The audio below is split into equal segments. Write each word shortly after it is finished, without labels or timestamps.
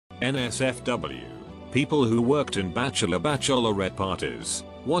NSFW. People who worked in bachelorette parties.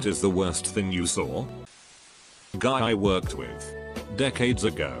 What is the worst thing you saw? Guy I worked with decades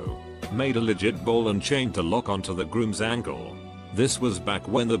ago made a legit ball and chain to lock onto the groom's ankle. This was back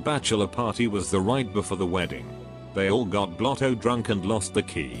when the bachelor party was the night before the wedding. They all got blotto drunk and lost the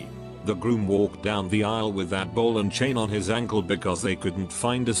key. The groom walked down the aisle with that ball and chain on his ankle because they couldn't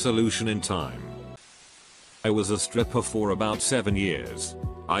find a solution in time. I was a stripper for about 7 years.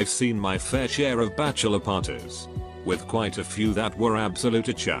 I've seen my fair share of bachelor parties, with quite a few that were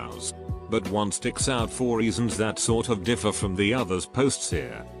absolute chows. But one sticks out for reasons that sort of differ from the others posts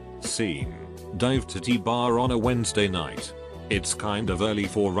here. Scene: dive to T-bar on a Wednesday night. It's kind of early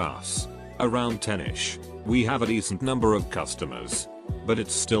for us. Around 10ish. We have a decent number of customers, but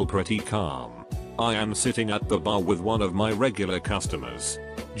it's still pretty calm. I am sitting at the bar with one of my regular customers,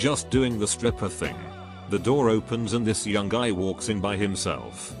 just doing the stripper thing. The door opens and this young guy walks in by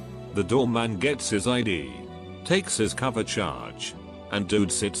himself. The doorman gets his ID, takes his cover charge, and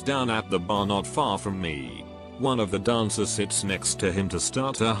dude sits down at the bar not far from me. One of the dancers sits next to him to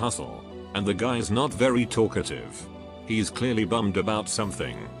start a hustle, and the guy's not very talkative. He's clearly bummed about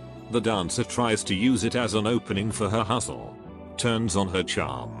something. The dancer tries to use it as an opening for her hustle, turns on her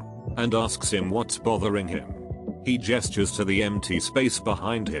charm, and asks him what's bothering him. He gestures to the empty space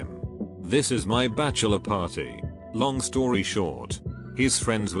behind him. This is my bachelor party. Long story short, his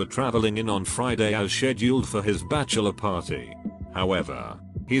friends were traveling in on Friday as scheduled for his bachelor party. However,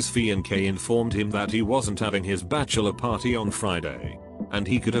 his fiancé informed him that he wasn't having his bachelor party on Friday, and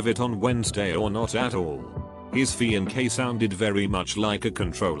he could have it on Wednesday or not at all. His fiancé sounded very much like a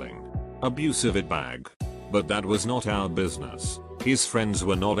controlling, abusive bag. But that was not our business. His friends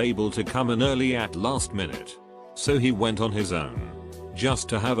were not able to come in early at last minute, so he went on his own, just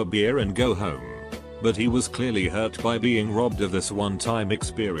to have a beer and go home. But he was clearly hurt by being robbed of this one-time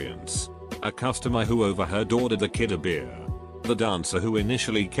experience. A customer who overheard ordered the kid a beer. The dancer who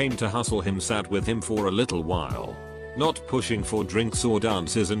initially came to hustle him sat with him for a little while, not pushing for drinks or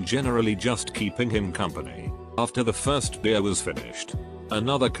dances and generally just keeping him company. After the first beer was finished,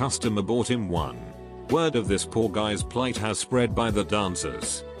 another customer bought him one. Word of this poor guy's plight has spread by the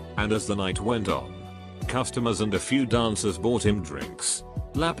dancers, and as the night went on, customers and a few dancers bought him drinks,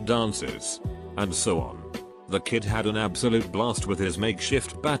 lap dances, and so on. The kid had an absolute blast with his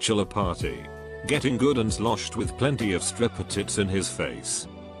makeshift bachelor party, getting good and sloshed with plenty of stripper tits in his face,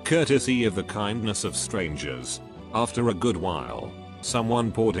 courtesy of the kindness of strangers. After a good while,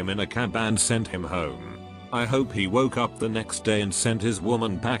 someone poured him in a cab and sent him home. I hope he woke up the next day and sent his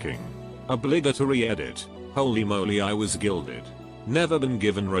woman packing. Obligatory edit. Holy moly, I was gilded. Never been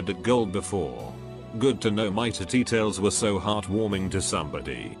given Reddit gold before. Good to know my details were so heartwarming to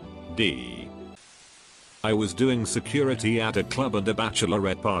somebody. D. I was doing security at a club and a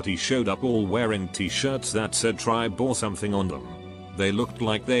bachelorette party showed up all wearing t-shirts that said tribe or something on them. They looked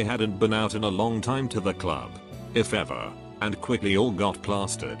like they hadn't been out in a long time to the club, if ever, and quickly all got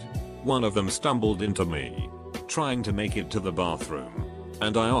plastered. One of them stumbled into me, trying to make it to the bathroom,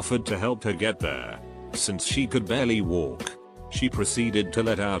 and I offered to help her get there, since she could barely walk. She proceeded to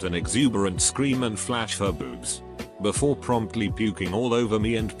let out an exuberant scream and flash her boobs, before promptly puking all over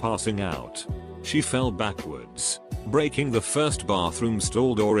me and passing out. She fell backwards, breaking the first bathroom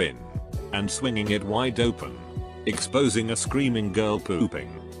stall door in, and swinging it wide open, exposing a screaming girl pooping.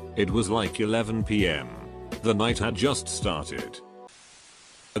 It was like 11 PM. The night had just started.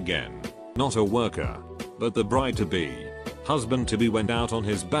 Again, not a worker, but the bride-to-be, husband-to-be went out on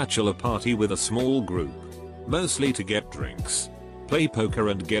his bachelor party with a small group, mostly to get drinks, play poker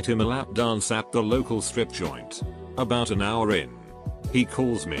and get him a lap dance at the local strip joint. About an hour in, he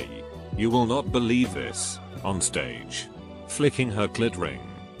calls me, "You will not believe this," on stage. Flicking her clit ring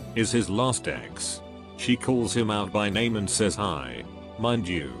is his last ex. She calls him out by name and says hi. Mind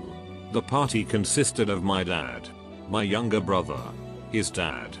you, the party consisted of my dad, my younger brother, his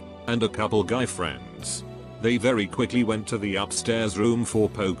dad, and a couple guy friends. They very quickly went to the upstairs room for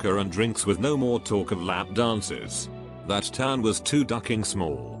poker and drinks with no more talk of lap dances. That town was too ducking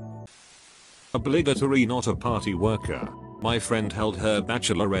small. Obligatory not a party worker. My friend held her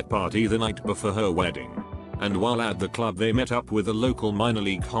bachelorette party the night before her wedding, and while at the club they met up with a local minor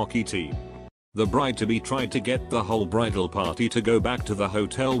league hockey team. The bride-to-be tried to get the whole bridal party to go back to the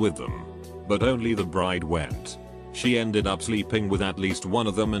hotel with them, but only the bride went. She ended up sleeping with at least one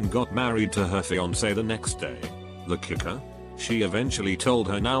of them and got married to her fiancé the next day. The kicker? She eventually told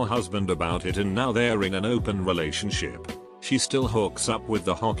her now husband about it and now they're in an open relationship. She still hooks up with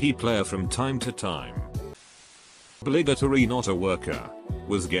the hockey player from time to time. Obligatory not a worker.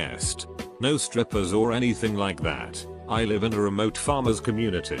 Was guest. No strippers or anything like that. I live in a remote farmers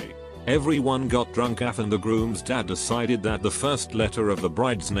community. Everyone got drunk and the groom's dad decided that the first letter of the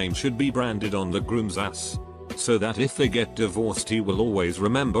bride's name should be branded on the groom's ass, so that if they get divorced he will always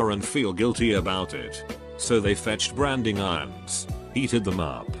remember and feel guilty about it. So they fetched branding irons, heated them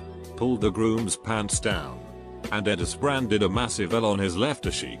up, pulled the groom's pants down, and Edis branded a massive L on his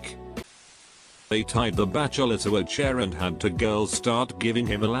left cheek. They tied the bachelor to a chair and had two girls start giving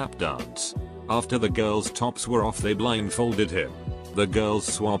him a lap dance. After the girls' tops were off they blindfolded him. The girls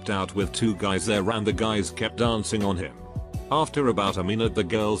swapped out with two guys there and the guys kept dancing on him. After about a minute the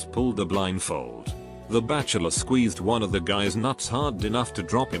girls pulled the blindfold. The bachelor squeezed one of the guy's nuts hard enough to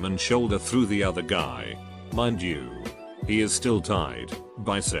drop him and shoulder through the other guy. Mind you, he is still tied,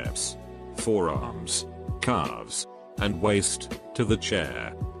 biceps, forearms, calves, and waist, to the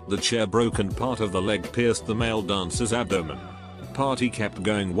chair. The chair broke and part of the leg pierced the male dancer's abdomen. Party kept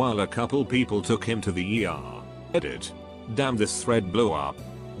going while a couple people took him to the ER. Edit. Damn, this thread blew up.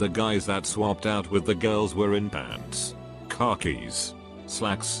 The guys that swapped out with the girls were in pants, khakis,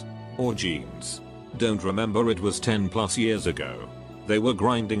 slacks, or jeans. Don't remember, it was 10 plus years ago. They were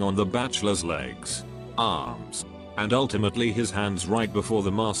grinding on the bachelor's legs, arms, and ultimately his hands right before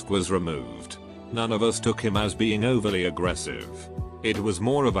the mask was removed. None of us took him as being overly aggressive. It was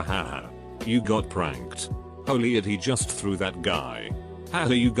more of a haha, you got pranked. Holy it, he just threw that guy.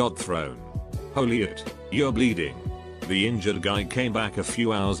 Haha, you got thrown. Holy it, you're bleeding. The injured guy came back a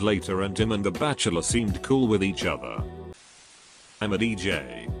few hours later and him and the bachelor seemed cool with each other. I'm a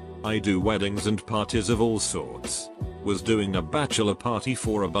DJ. I do weddings and parties of all sorts. Was doing a bachelor party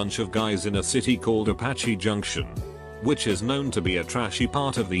for a bunch of guys in a city called Apache Junction, which is known to be a trashy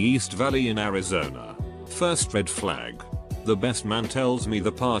part of the East Valley in Arizona. First red flag. The best man tells me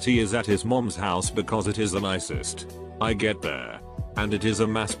the party is at his mom's house because it is the nicest. I get there, and it is a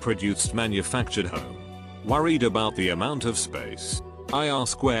mass-produced manufactured home. Worried about the amount of space, I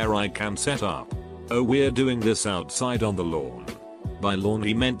ask where I can set up. Oh, we're doing this outside on the lawn. By lawn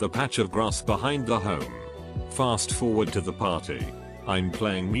he meant the patch of grass behind the home. Fast forward to the party. I'm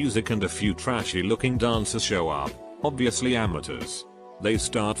playing music and a few trashy looking dancers show up, obviously amateurs. They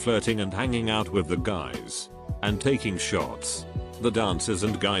start flirting and hanging out with the guys, and taking shots. The dancers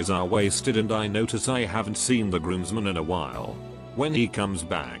and guys are wasted and I notice I haven't seen the groomsman in a while. When he comes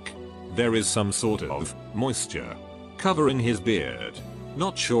back, there is some sort of moisture covering his beard.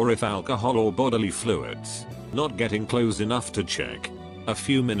 Not sure if alcohol or bodily fluids. Not getting close enough to check. A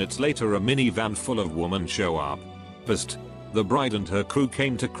few minutes later a minivan full of women show up. Pissed. The bride and her crew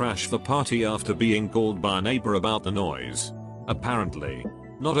came to crash the party after being called by a neighbor about the noise. Apparently,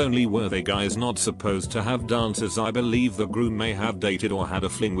 not only were they guys not supposed to have dancers, I believe the groom may have dated or had a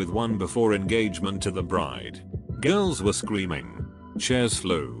fling with one before engagement to the bride. Girls were screaming. Chairs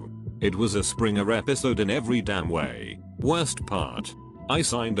flew. It was a Springer episode in every damn way. Worst part, I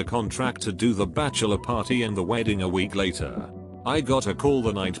signed a contract to do the bachelor party and the wedding a week later. I got a call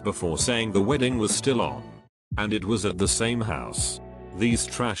the night before saying the wedding was still on. And it was at the same house. These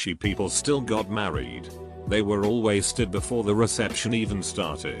trashy people still got married. They were all wasted before the reception even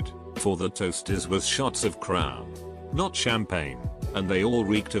started. For the toasters was shots of Crown, not champagne, and they all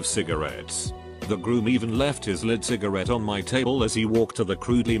reeked of cigarettes. The groom even left his lit cigarette on my table as he walked to the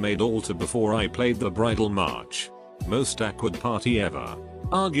crudely made altar before I played the bridal march. Most awkward party ever.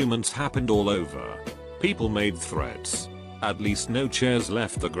 Arguments happened all over. People made threats. At least no chairs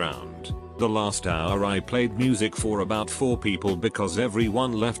left the ground. The last hour I played music for about 4 people because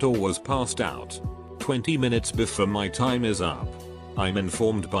everyone left or was passed out. 20 minutes before my time is up, I'm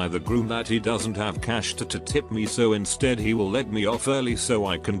informed by the groom that he doesn't have cash to tip me, so instead he will let me off early so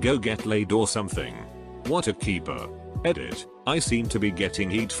I can go get laid or something. What a keeper. Edit. I seem to be getting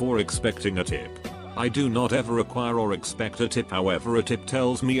heat for expecting a tip. I do not ever require or expect a tip, however a tip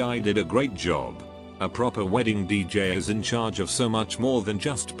tells me I did a great job. A proper wedding DJ is in charge of so much more than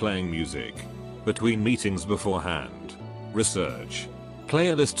just playing music. Between meetings beforehand, research,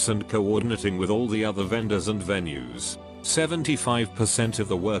 playlists and coordinating with all the other vendors and venues, 75% of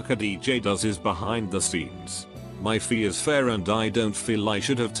the work a DJ does is behind the scenes. My fee is fair and I don't feel I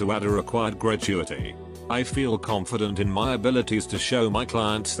should have to add a required gratuity. I feel confident in my abilities to show my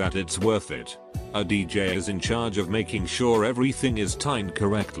clients that it's worth it. A DJ is in charge of making sure everything is timed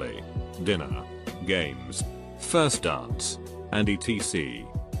correctly. Dinner, games, first dance, and etc.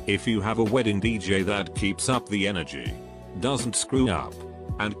 If you have a wedding DJ that keeps up the energy, doesn't screw up,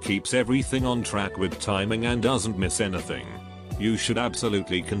 and keeps everything on track with timing and doesn't miss anything, you should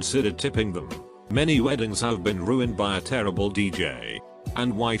absolutely consider tipping them. Many weddings have been ruined by a terrible DJ.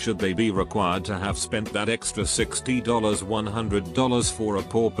 And why should they be required to have spent that extra $60, $100 for a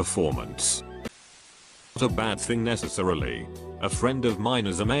poor performance? Not a bad thing necessarily. A friend of mine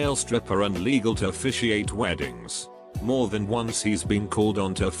is a male stripper and legal to officiate weddings. More than once he's been called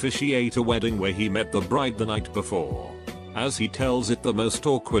on to officiate a wedding where he met the bride the night before. As he tells it, the most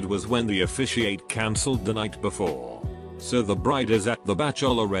awkward was when the officiate cancelled the night before. So the bride is at the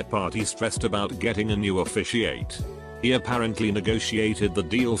bachelorette party stressed about getting a new officiate. He apparently negotiated the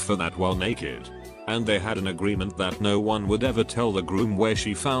deal for that while naked. And they had an agreement that no one would ever tell the groom where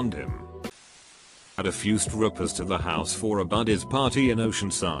she found him. Had a few strippers to the house for a buddy's party in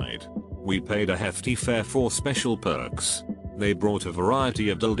Oceanside. We paid a hefty fare for special perks. They brought a variety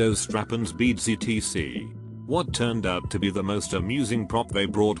of dildos, strap-ons, beads, etc. What turned out to be the most amusing prop they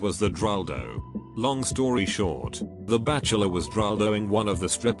brought was the draldo. Long story short, the bachelor was draldoing one of the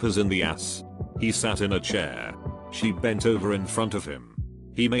strippers in the ass. He sat in a chair. She bent over in front of him.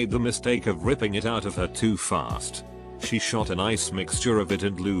 He made the mistake of ripping it out of her too fast. She shot an ice mixture of it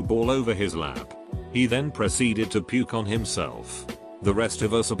and lube all over his lap. He then proceeded to puke on himself. The rest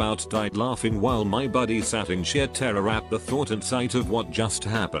of us about died laughing while my buddy sat in sheer terror at the thought and sight of what just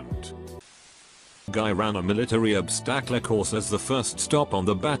happened. Guy ran a military obstacle course as the first stop on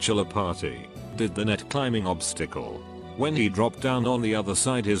the bachelor party. Did the net climbing obstacle. When he dropped down on the other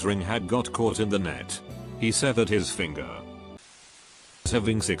side, his ring had got caught in the net. He severed his finger.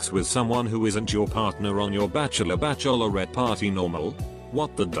 Having sex with someone who isn't your partner on your bachelorette party normal?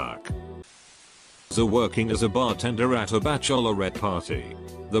 What the duck? So working as a bartender at a bachelorette party.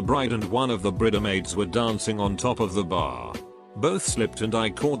 The bride and one of the bridesmaids were dancing on top of the bar. Both slipped and I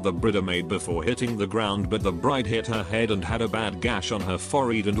caught the bridesmaid before hitting the ground, but the bride hit her head and had a bad gash on her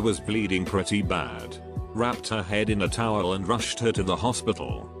forehead and was bleeding pretty bad. Wrapped her head in a towel and rushed her to the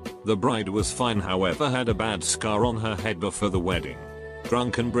hospital. The bride was fine, however had a bad scar on her head before the wedding.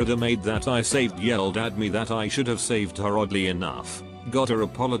 Drunken bridesmaid that I saved yelled at me that I should have saved her, oddly enough. Got her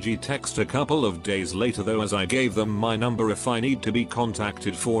apology text a couple of days later though, as I gave them my number if I need to be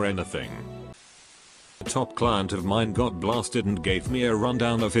contacted for anything. A top client of mine got blasted and gave me a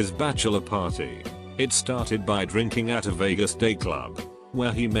rundown of his bachelor party. It started by drinking at a Vegas day club,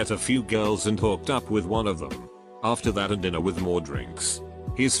 where he met a few girls and hooked up with one of them. After that, a dinner with more drinks.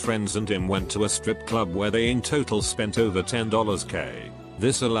 His friends and him went to a strip club where they in total spent over $10K.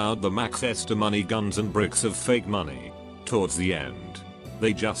 This allowed them access to money, guns and bricks of fake money. Towards the end,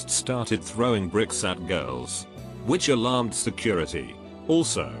 they just started throwing bricks at girls, which alarmed security.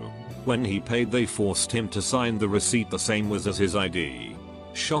 Also, when he paid they forced him to sign the receipt the same was as his ID.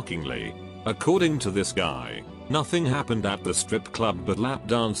 Shockingly, according to this guy, nothing happened at the strip club but lap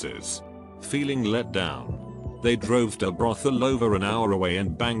dances. Feeling let down, they drove to a brothel over an hour away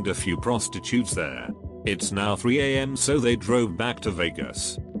and banged a few prostitutes there. It's now 3 AM, so they drove back to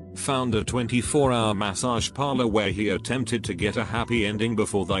Vegas. Found a 24-hour massage parlor where he attempted to get a happy ending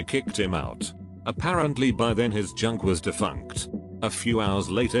before they kicked him out. Apparently by then his junk was defunct. A few hours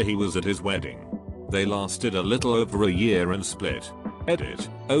later he was at his wedding. They lasted a little over a year and split. Edit.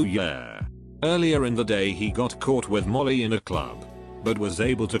 Oh yeah. Earlier in the day he got caught with Molly in a club, but was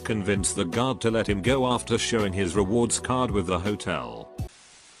able to convince the guard to let him go after showing his rewards card with the hotel.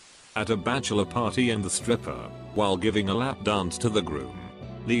 At a bachelor party, and the stripper, while giving a lap dance to the groom,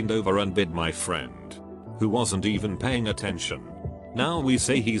 leaned over and bit my friend, who wasn't even paying attention. Now we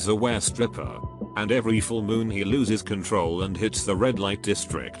say he's a wear stripper, and every full moon he loses control and hits the red light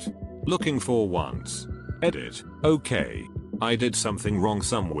district, looking for once. Edit. Okay. I did something wrong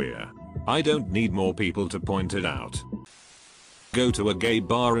somewhere. I don't need more people to point it out. Go to a gay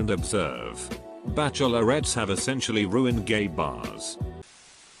bar and observe. Bachelorettes have essentially ruined gay bars.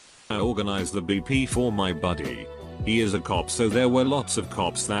 I organized the BP for my buddy. He is a cop, so there were lots of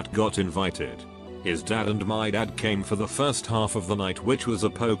cops that got invited. His dad and my dad came for the first half of the night, which was a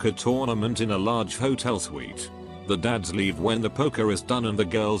poker tournament in a large hotel suite. The dads leave when the poker is done and the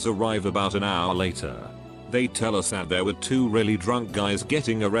girls arrive about an hour later. They tell us that there were 2 really drunk guys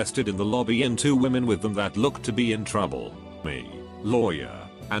getting arrested in the lobby and 2 women with them that looked to be in trouble. Me, lawyer,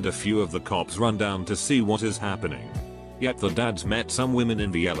 and a few of the cops run down to see what is happening. Yet the dads met some women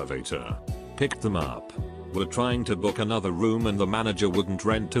in the elevator, picked them up, were trying to book another room, and the manager wouldn't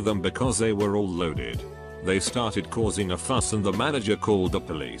rent to them because they were all loaded. They started causing a fuss and the manager called the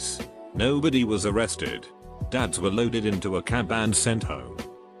police. Nobody was arrested. Dads were loaded into a cab and sent home.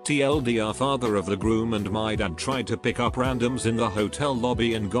 TLDR, father of the groom and my dad tried to pick up randoms in the hotel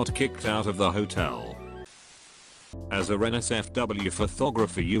lobby and got kicked out of the hotel. As a NSFW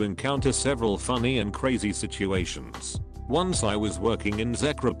photographer, you encounter several funny and crazy situations. Once I was working in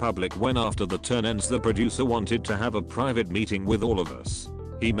Czech Republic when after the turn ends the producer wanted to have a private meeting with all of us.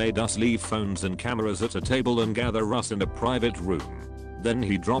 He made us leave phones and cameras at a table and gather us in a private room. Then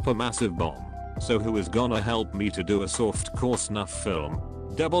he dropped a massive bomb. So who is gonna help me to do a softcore snuff film?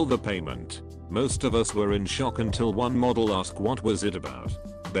 Double the payment. Most of us were in shock until one model asked what was it about.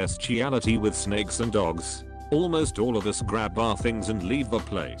 Bestiality with snakes and dogs. Almost all of us grab our things and leave the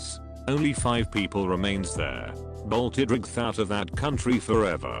place. Only 5 people remains there. Bolted out of that country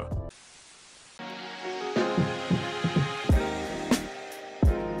forever.